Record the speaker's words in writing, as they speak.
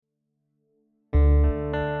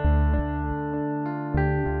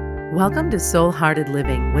Welcome to Soul Hearted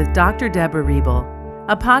Living with Dr. Deborah Riebel,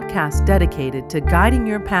 a podcast dedicated to guiding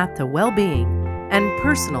your path to well-being and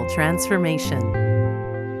personal transformation.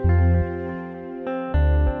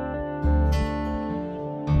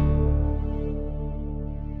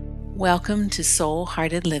 Welcome to Soul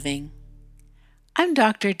Hearted Living. I'm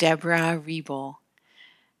Dr. Deborah Riebel,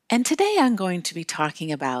 and today I'm going to be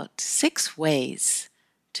talking about 6 ways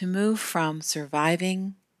to move from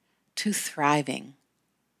surviving to thriving.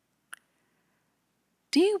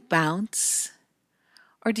 Do you bounce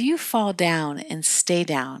or do you fall down and stay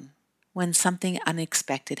down when something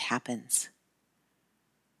unexpected happens?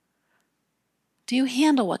 Do you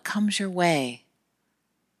handle what comes your way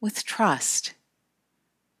with trust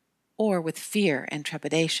or with fear and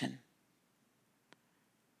trepidation?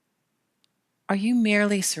 Are you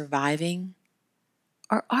merely surviving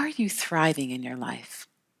or are you thriving in your life?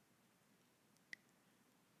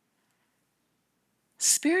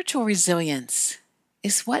 Spiritual resilience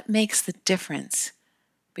is what makes the difference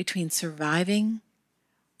between surviving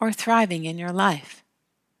or thriving in your life.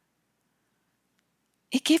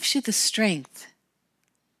 It gives you the strength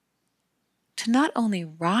to not only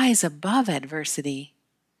rise above adversity,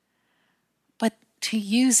 but to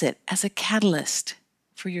use it as a catalyst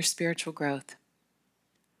for your spiritual growth.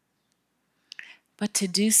 But to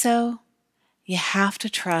do so, you have to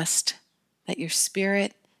trust that your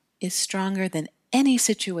spirit is stronger than any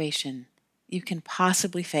situation you can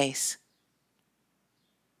possibly face.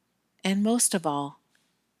 And most of all,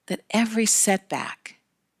 that every setback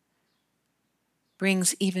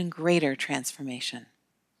brings even greater transformation.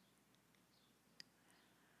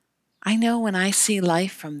 I know when I see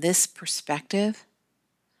life from this perspective,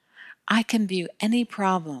 I can view any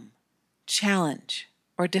problem, challenge,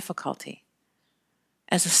 or difficulty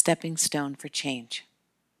as a stepping stone for change.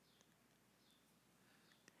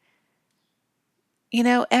 You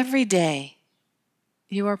know, every day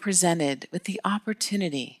you are presented with the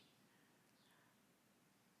opportunity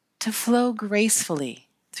to flow gracefully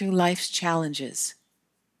through life's challenges.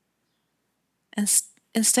 And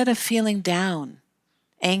instead of feeling down,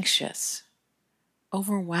 anxious,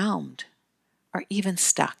 overwhelmed, or even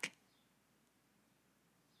stuck.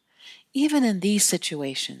 Even in these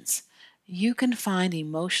situations, you can find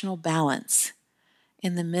emotional balance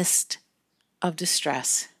in the midst of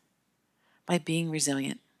distress by being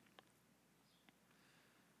resilient.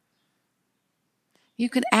 You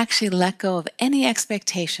can actually let go of any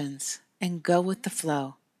expectations and go with the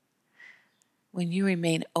flow when you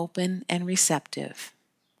remain open and receptive.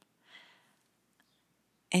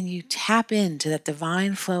 And you tap into that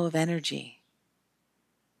divine flow of energy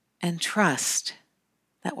and trust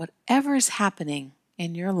that whatever is happening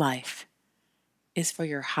in your life is for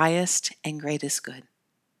your highest and greatest good.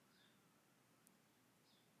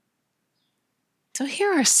 So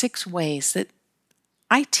here are 6 ways that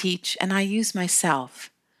I teach and I use myself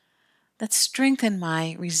that strengthen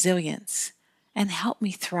my resilience and help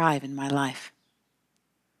me thrive in my life.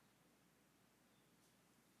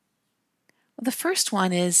 Well, the first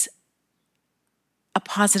one is a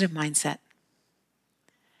positive mindset.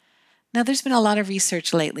 Now, there's been a lot of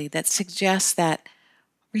research lately that suggests that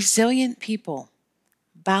resilient people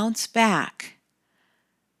bounce back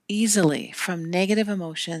easily from negative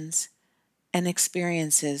emotions and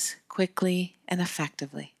experiences quickly and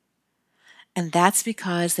effectively. And that's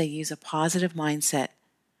because they use a positive mindset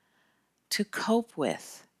to cope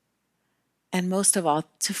with, and most of all,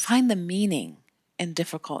 to find the meaning in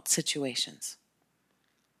difficult situations.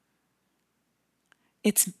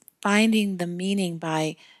 It's finding the meaning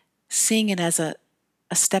by seeing it as a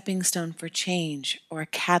stepping stone for change or a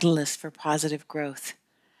catalyst for positive growth.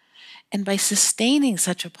 And by sustaining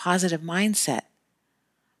such a positive mindset,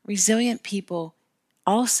 resilient people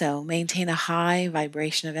also maintain a high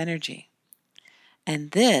vibration of energy. And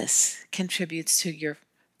this contributes to your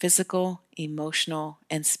physical, emotional,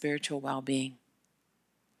 and spiritual well-being.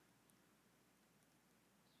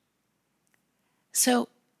 So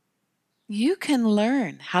you can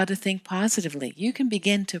learn how to think positively. You can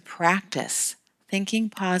begin to practice thinking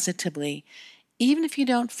positively, even if you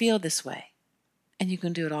don't feel this way. And you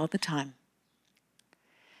can do it all the time.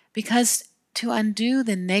 Because to undo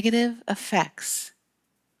the negative effects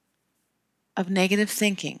of negative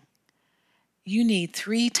thinking, you need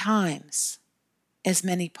 3 times as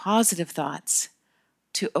many positive thoughts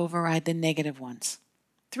to override the negative ones.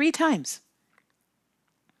 3 times.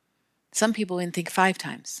 Some people even think 5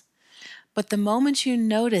 times. But the moment you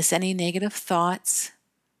notice any negative thoughts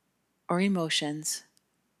or emotions,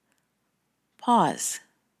 pause.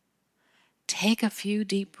 Take a few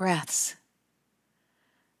deep breaths.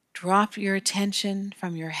 Drop your attention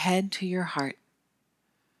from your head to your heart.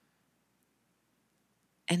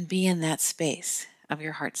 and be in that space of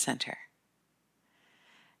your heart center.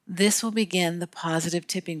 This will begin the positive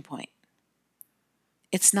tipping point.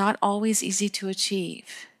 It's not always easy to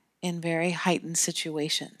achieve in very heightened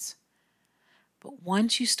situations. But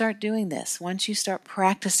once you start doing this, once you start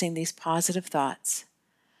practicing these positive thoughts,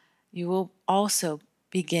 you will also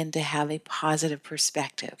begin to have a positive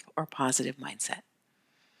perspective or positive mindset.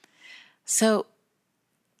 So,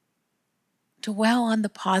 dwell on the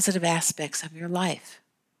positive aspects of your life.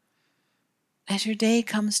 As your day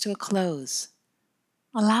comes to a close,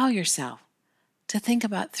 allow yourself to think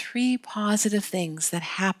about 3 positive things that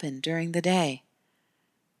happened during the day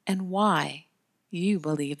and why you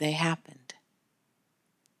believe they happened.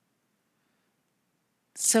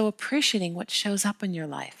 So appreciating what shows up in your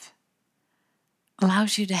life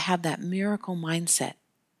allows you to have that miracle mindset,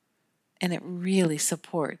 and it really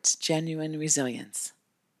supports genuine resilience.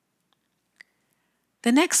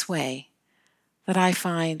 The next way that I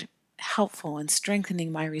find helpful in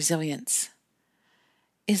strengthening my resilience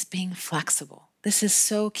is being flexible. This is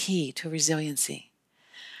so key to resiliency.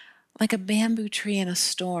 Like a bamboo tree in a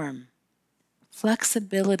storm,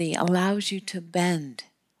 flexibility allows you to bend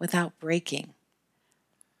without breaking.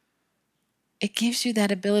 It gives you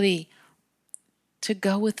that ability to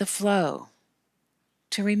go with the flow,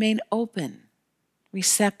 to remain open,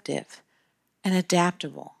 receptive, and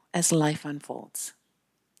adaptable as life unfolds.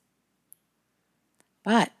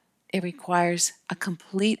 But it requires a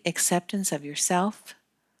complete acceptance of yourself,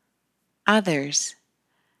 others,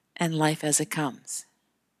 and life as it comes.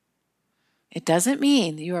 It doesn't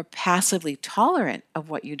mean you are passively tolerant of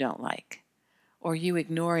what you don't like, or you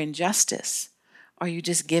ignore injustice, or you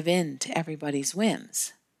just give in to everybody's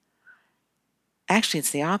whims. Actually,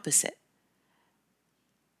 it's the opposite.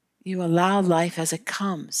 You allow life as it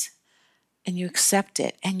comes, and you accept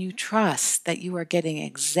it, and you trust that you are getting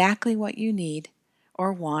exactly what you need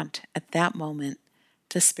or want at that moment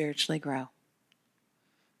to spiritually grow.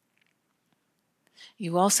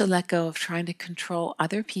 You also let go of trying to control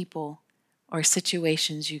other people or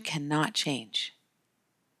situations you cannot change.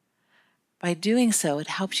 By doing so, it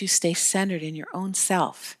helps you stay centered in your own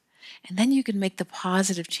self, and then you can make the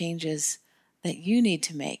positive changes that you need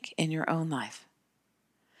to make in your own life.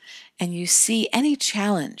 And you see any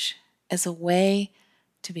challenge as a way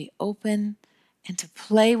to be open and to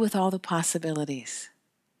play with all the possibilities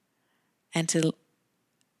and to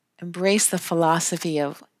embrace the philosophy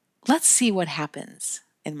of, let's see what happens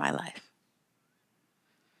in my life.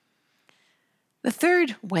 The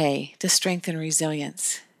third way to strengthen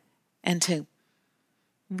resilience and to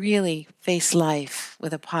really face life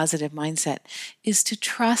with a positive mindset is to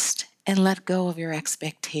trust and let go of your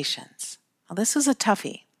expectations. Now, this is a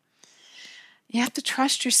toughie. You have to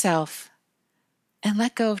trust yourself and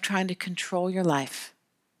let go of trying to control your life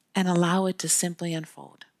and allow it to simply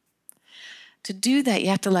unfold. To do that, you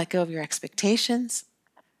have to let go of your expectations,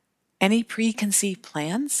 any preconceived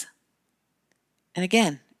plans, and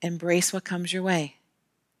again, embrace what comes your way.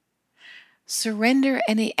 Surrender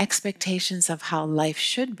any expectations of how life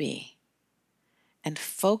should be and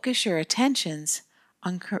focus your attentions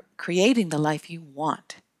on creating the life you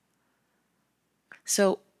want.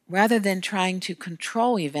 So rather than trying to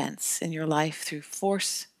control events in your life through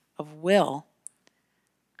force of will,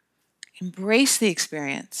 embrace the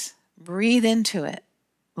experience, breathe into it,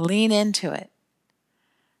 lean into it,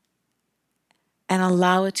 and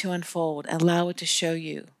allow it to unfold, allow it to show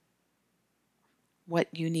you what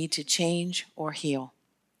you need to change or heal.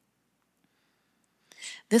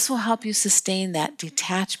 This will help you sustain that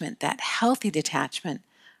detachment, that healthy detachment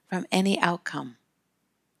from any outcome.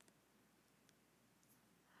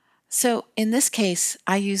 So in this case,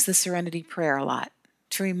 I use the Serenity Prayer a lot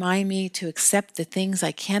to remind me to accept the things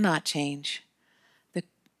I cannot change,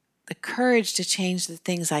 the courage to change the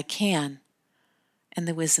things I can, and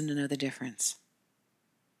the wisdom to know the difference.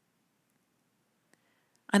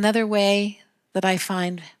 Another way that I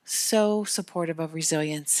find so supportive of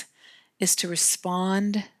resilience is to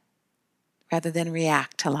respond rather than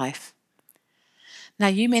react to life. Now,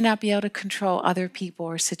 you may not be able to control other people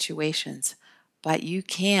or situations, but you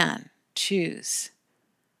can choose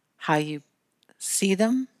how you see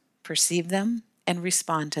them, perceive them, and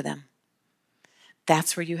respond to them.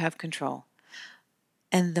 That's where you have control.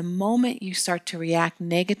 And the moment you start to react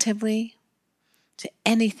negatively to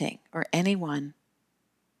anything or anyone,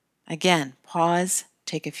 again, pause,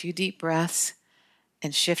 take a few deep breaths,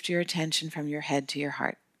 and shift your attention from your head to your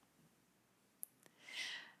heart.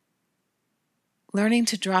 Learning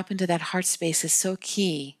to drop into that heart space is so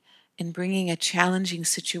key in bringing a challenging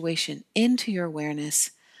situation into your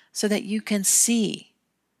awareness so that you can see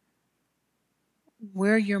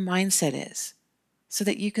where your mindset is, so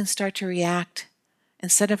that you can start to react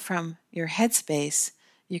instead of from your head space,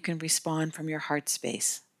 you can respond from your heart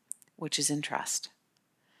space, which is in trust.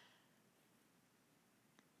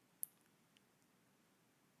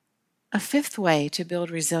 A fifth way to build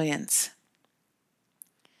resilience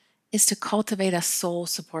is to cultivate a soul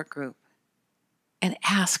support group and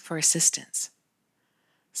ask for assistance.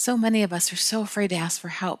 So many of us are so afraid to ask for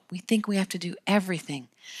help. We think we have to do everything.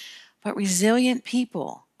 But resilient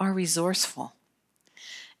people are resourceful,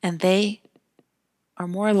 and they are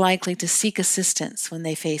more likely to seek assistance when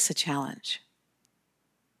they face a challenge.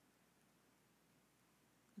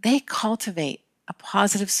 They cultivate a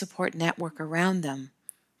positive support network around them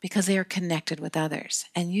because they are connected with others,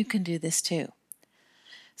 and you can do this too.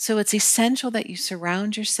 So it's essential that you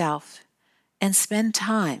surround yourself and spend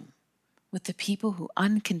time with the people who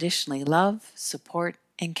unconditionally love, support,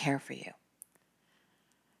 and care for you.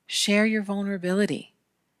 Share your vulnerability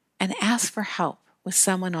and ask for help with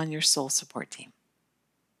someone on your soul support team.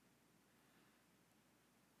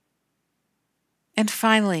 And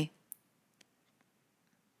finally,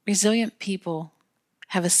 resilient people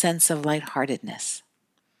have a sense of lightheartedness.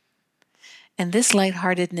 And this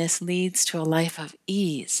lightheartedness leads to a life of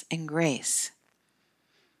ease and grace.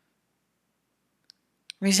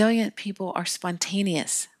 Resilient people are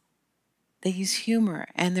spontaneous. They use humor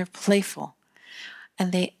and they're playful.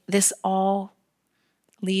 And this all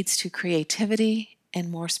leads to creativity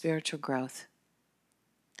and more spiritual growth.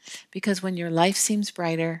 Because when your life seems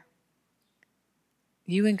brighter,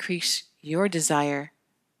 you increase your desire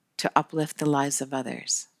to uplift the lives of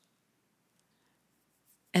others.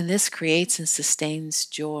 And this creates and sustains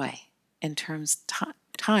joy in times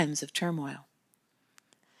of turmoil.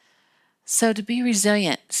 So to be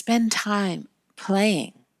resilient, spend time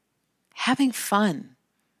playing, having fun,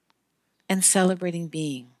 and celebrating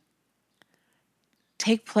being.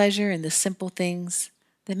 Take pleasure in the simple things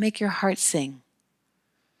that make your heart sing.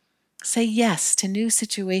 Say yes to new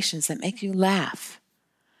situations that make you laugh,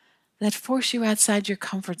 that force you outside your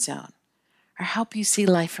comfort zone, or help you see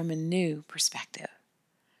life from a new perspective.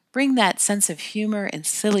 Bring that sense of humor and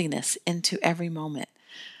silliness into every moment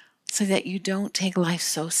so that you don't take life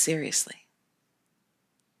so seriously.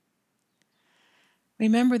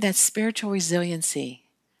 Remember that spiritual resiliency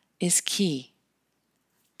is key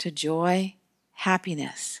to joy,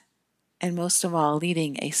 happiness, and most of all,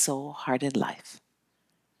 leading a soul-hearted life.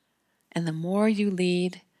 And the more you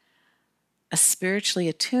lead a spiritually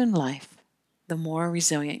attuned life, the more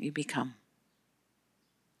resilient you become.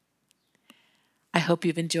 I hope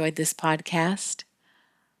you've enjoyed this podcast.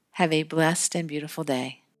 Have a blessed and beautiful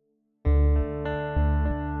day.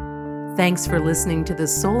 Thanks for listening to the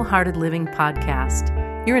Soul Hearted Living podcast.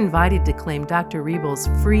 You're invited to claim Dr. Riebel's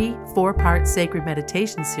free 4-part sacred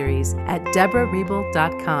meditation series at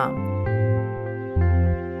deborahriebel.com.